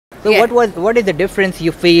So what is the difference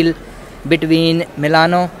you feel between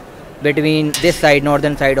Milano, between this side,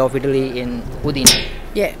 northern side of Italy in Udine?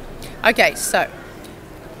 Yeah. Okay, so,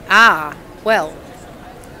 well,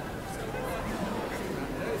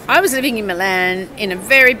 I was living in Milan in a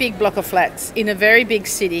very big block of flats in a very big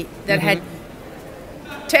city that had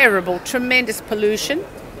terrible, tremendous pollution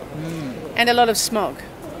and a lot of smog.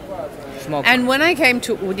 And when I came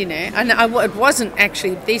to Udine, and it wasn't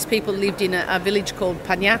actually, these people lived in a village called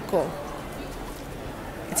Pagnacco.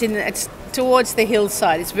 It's towards the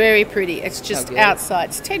hillside. It's very pretty. It's just outside.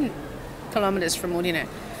 It's 10 kilometers from Udine.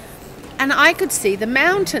 And I could see the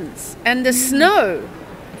mountains and the snow.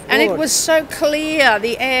 And it was so clear,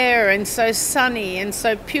 the air, and so sunny and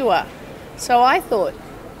so pure. So I thought,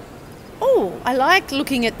 I like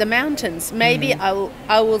looking at the mountains. Maybe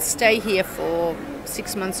I will stay here for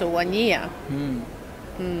 6 months or 1 year.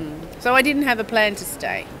 So I didn't have a plan to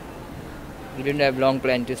stay. You didn't have long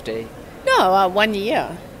plan to stay? No, 1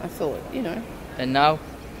 year, I thought, And now,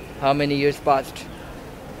 how many years passed?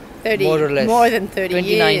 30, more or less. More than 30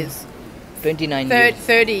 29, years. 29 years.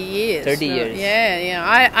 30 years. 30 years.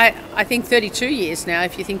 Yeah. I think 32 years now,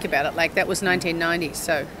 if you think about it. Like, that was 1990,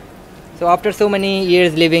 so... So after so many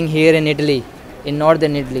years living here in Italy, in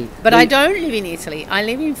northern Italy... But I don't live in Italy. I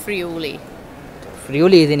live in Friuli.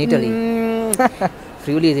 Friuli is in Italy.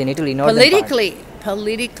 Friuli is in Italy, northern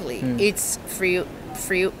Politically, it's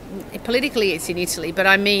politically it's in Italy, but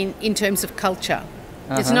I mean in terms of culture.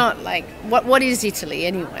 It's not like... What is Italy,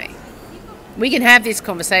 anyway? We can have this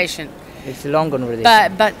conversation. It's a long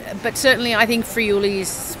conversation. But certainly I think Friuli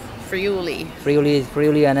is Friuli.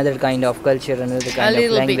 Friuli, another kind of culture, another kind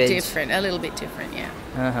of language. A little bit different,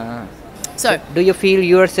 yeah. So, do you feel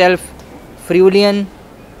yourself Friulian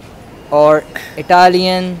or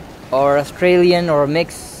Italian or Australian or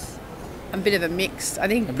mix? A bit of a mix. I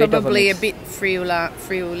think probably a bit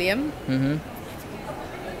Friulian.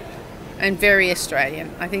 And very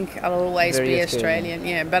Australian. I think I'll always be Australian,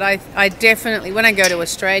 yeah. But I definitely, when I go to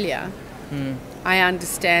Australia, I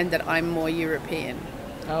understand that I'm more European.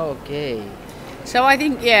 Okay. So I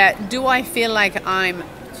think, do I feel like I'm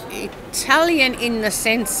Italian in the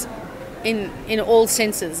sense, in all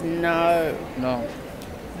senses? No.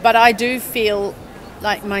 But I do feel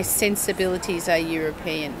like my sensibilities are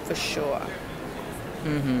European for sure.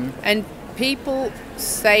 And people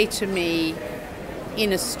say to me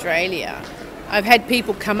in Australia, I've had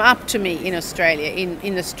people come up to me in Australia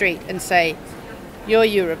in the street and say, "You're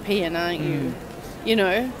European, aren't you?"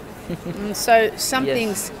 So some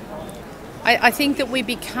things, I think that we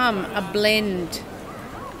become a blend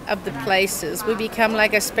of the places. We become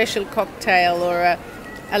like a special cocktail or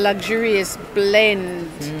a luxurious blend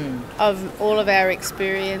of all of our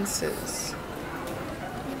experiences.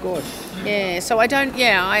 Of course. Yeah, so I don't,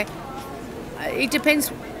 it depends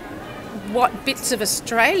what bits of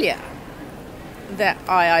Australia that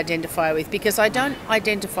I identify with, because I don't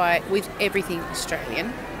identify with everything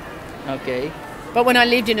Australian. Okay. But when I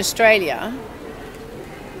lived in Australia,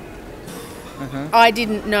 I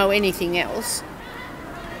didn't know anything else,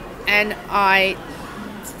 and I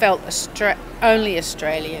felt only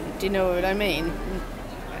Australian. Do you know what I mean?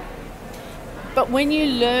 But when you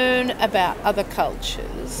learn about other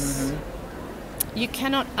cultures, you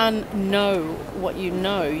cannot unknow what you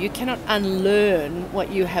know. You cannot unlearn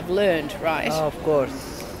what you have learned, right? Oh, of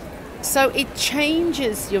course. So it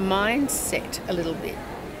changes your mindset a little bit.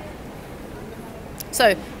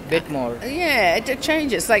 So bit more. Yeah, it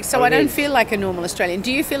changes. Like, so Always. I don't feel like a normal Australian.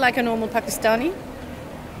 Do you feel like a normal Pakistani?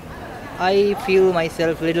 I feel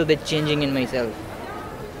myself a little bit changing in myself.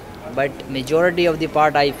 But majority of the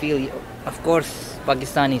part I feel, of course,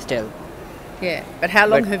 Pakistani still. Yeah, but how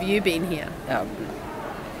long have you been here?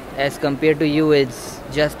 As compared to you, it's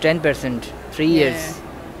just 10%, 3 years.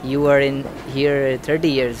 You are in here 30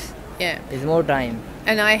 years. Yeah. It's more time.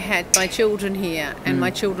 And I had my children here, and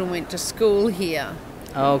my children went to school here.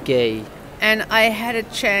 Okay. And I had a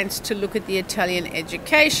chance to look at the Italian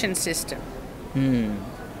education system.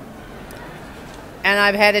 And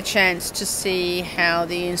I've had a chance to see how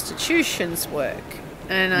the institutions work.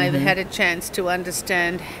 And I've had a chance to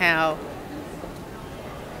understand how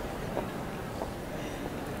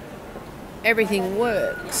everything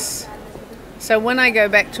works. So when I go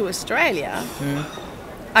back to Australia,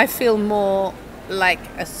 I feel more like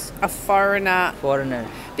a foreigner.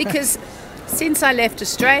 Because since I left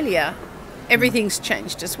Australia, everything's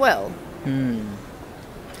changed as well.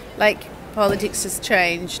 Like, politics has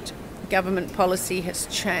changed, government policy has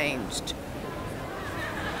changed.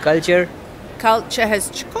 Culture has,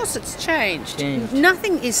 of course it's changed.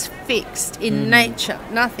 Nothing is fixed in nature,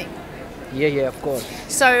 nothing. Yeah, of course.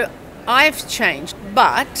 So I've changed,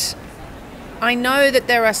 but I know that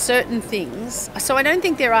there are certain things, so I don't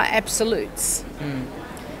think there are absolutes,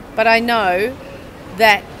 but I know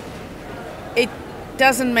that it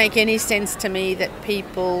doesn't make any sense to me that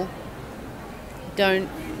people don't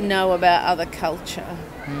know about other culture.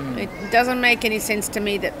 It doesn't make any sense to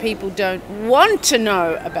me that people don't want to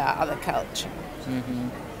know about other culture.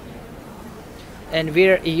 And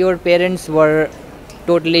your parents were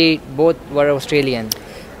both were Australian.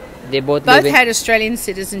 They both had Australian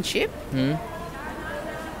citizenship,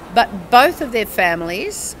 but both of their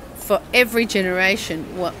families, for every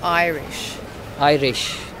generation, were Irish.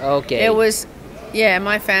 Irish, okay. It was,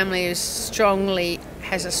 my family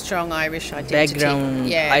has a strong Irish identity.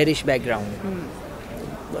 Background, Irish background.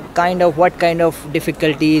 What kind of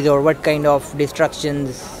difficulties or what kind of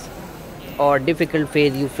distractions or difficult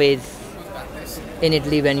phase you face in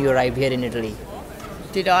Italy when you arrive here in Italy?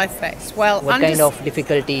 Did I face? Well, what kind of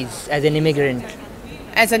difficulties as an immigrant?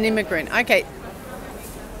 As an immigrant, okay.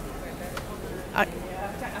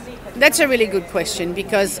 That's a really good question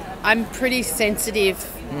because I'm pretty sensitive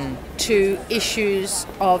to issues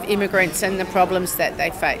of immigrants and the problems that they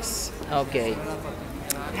face. Okay.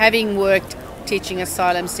 Having worked teaching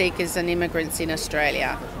asylum seekers and immigrants in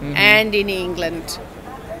Australia and in England,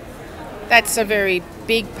 that's a very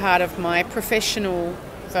big part of my professional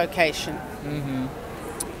vocation.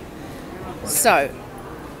 So,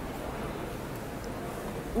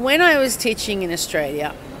 when I was teaching in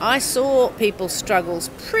Australia, I saw people's struggles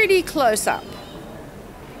pretty close up.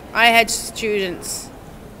 I had students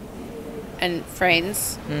and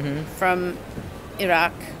friends from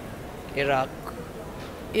Iraq,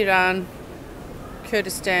 Iran,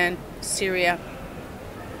 Kurdistan, Syria,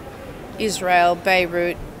 Israel,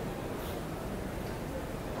 Beirut,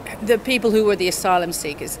 the people who were the asylum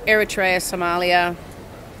seekers, Eritrea, Somalia.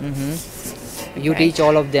 You teach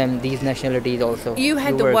all of them, these nationalities also? You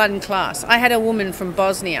had one class. I had a woman from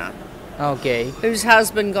Bosnia. Okay. Whose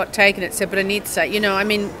husband got taken at Srebrenica.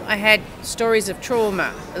 I had stories of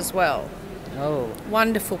trauma as well. Oh.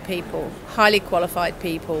 Wonderful people, highly qualified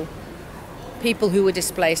people, people who were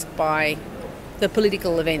displaced by the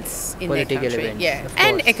political events in their country.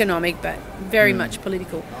 And economic, but very much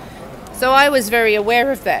political. So I was very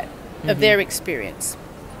aware of that, of their experience.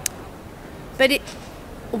 But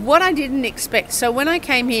what I didn't expect, so when I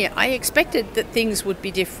came here, I expected that things would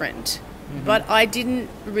be different, but I didn't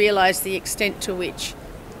realise the extent to which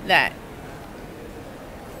that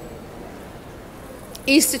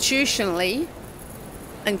institutionally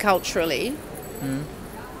and culturally,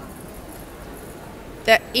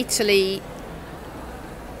 that Italy,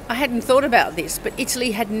 I hadn't thought about this, but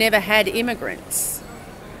Italy had never had immigrants.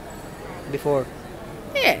 Before?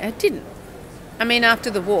 Yeah, it didn't. After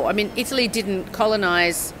the war. Italy didn't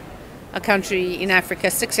colonise a country in Africa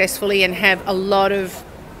successfully and have a lot of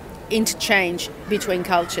interchange between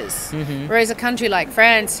cultures. Whereas a country like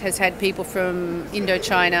France has had people from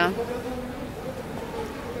Indochina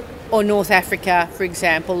or North Africa, for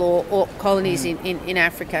example, or colonies in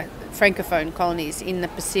Africa, Francophone colonies in the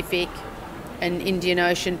Pacific and Indian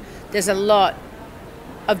Ocean. There's a lot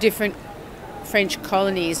of different French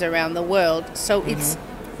colonies around the world. So it's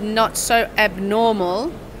not so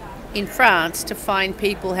abnormal in France to find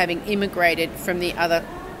people having immigrated from the other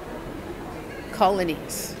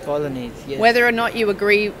colonies. Colonies, yes. Whether or not you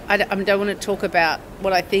agree, I don't want to talk about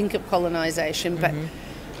what I think of colonisation, but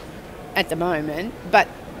at the moment. But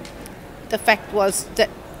the fact was that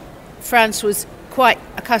France was quite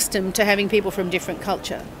accustomed to having people from different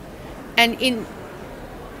culture. And in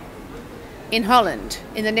Holland,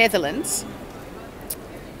 in the Netherlands,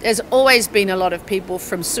 there's always been a lot of people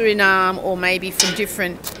from Suriname or maybe from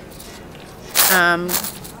different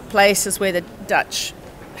places where the Dutch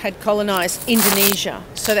had colonised Indonesia.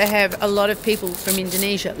 So they have a lot of people from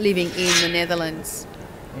Indonesia living in the Netherlands.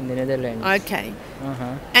 In the Netherlands. Okay.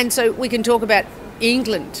 And so we can talk about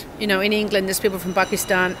England. In England there's people from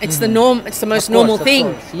Pakistan. It's the norm. It's the most normal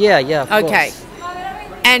thing. Yeah, of course.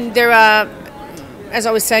 And there are, as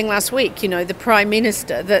I was saying last week, the Prime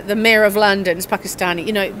Minister, the Mayor of London is Pakistani.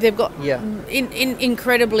 They've got in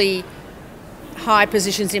incredibly high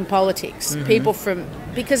positions in politics. People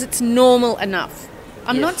because it's normal enough.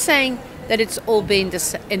 I'm not saying that it's all been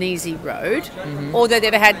an easy road or that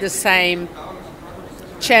they've had the same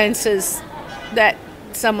chances that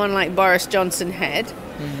someone like Boris Johnson had,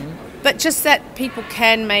 but just that people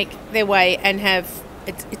can make their way and have,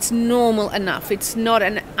 it's normal enough. It's not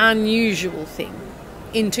an unusual thing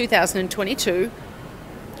in 2022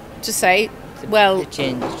 to say, well,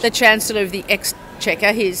 the Chancellor of the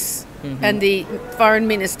Exchequer, and the Foreign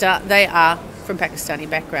Minister, they are from Pakistani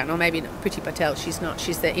background, or maybe not Priti Patel. She's not.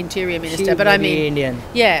 She's the interior minister. She But may I be mean, Indian.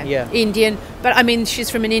 yeah, Indian. But I mean, she's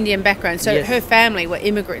from an Indian background, so Yes. her family were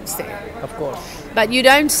immigrants there. Of course. But you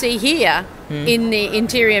don't see here in the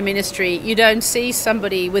interior ministry. You don't see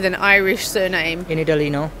somebody with an Irish surname. In Italy,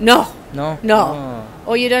 no? No, No? no.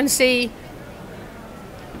 Oh. Or you don't see.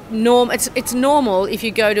 It's normal if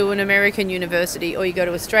you go to an American university or you go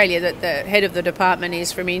to Australia that the head of the department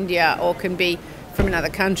is from India or can be from another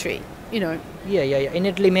country. You know. Yeah. In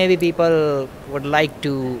Italy, maybe people would like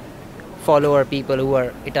to follow our people who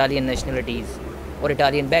are Italian nationalities or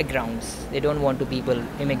Italian backgrounds. They don't want to people,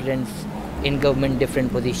 immigrants in government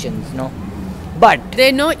different positions, no? But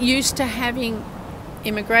They're not used to having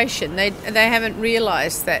immigration. They haven't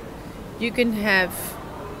realised that you can have.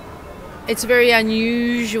 It's very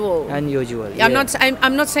unusual. unusual. I'm not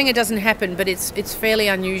saying it doesn't happen, but it's fairly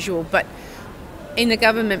unusual. But in the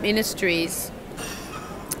government ministries,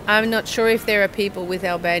 I'm not sure if there are people with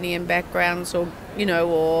Albanian backgrounds or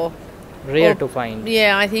Rare to find.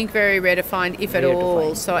 Yeah, I think very rare to find, if at Rare to all.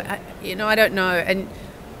 find. So I don't know, and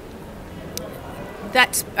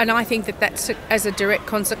I think that's as a direct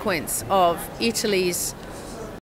consequence of Italy's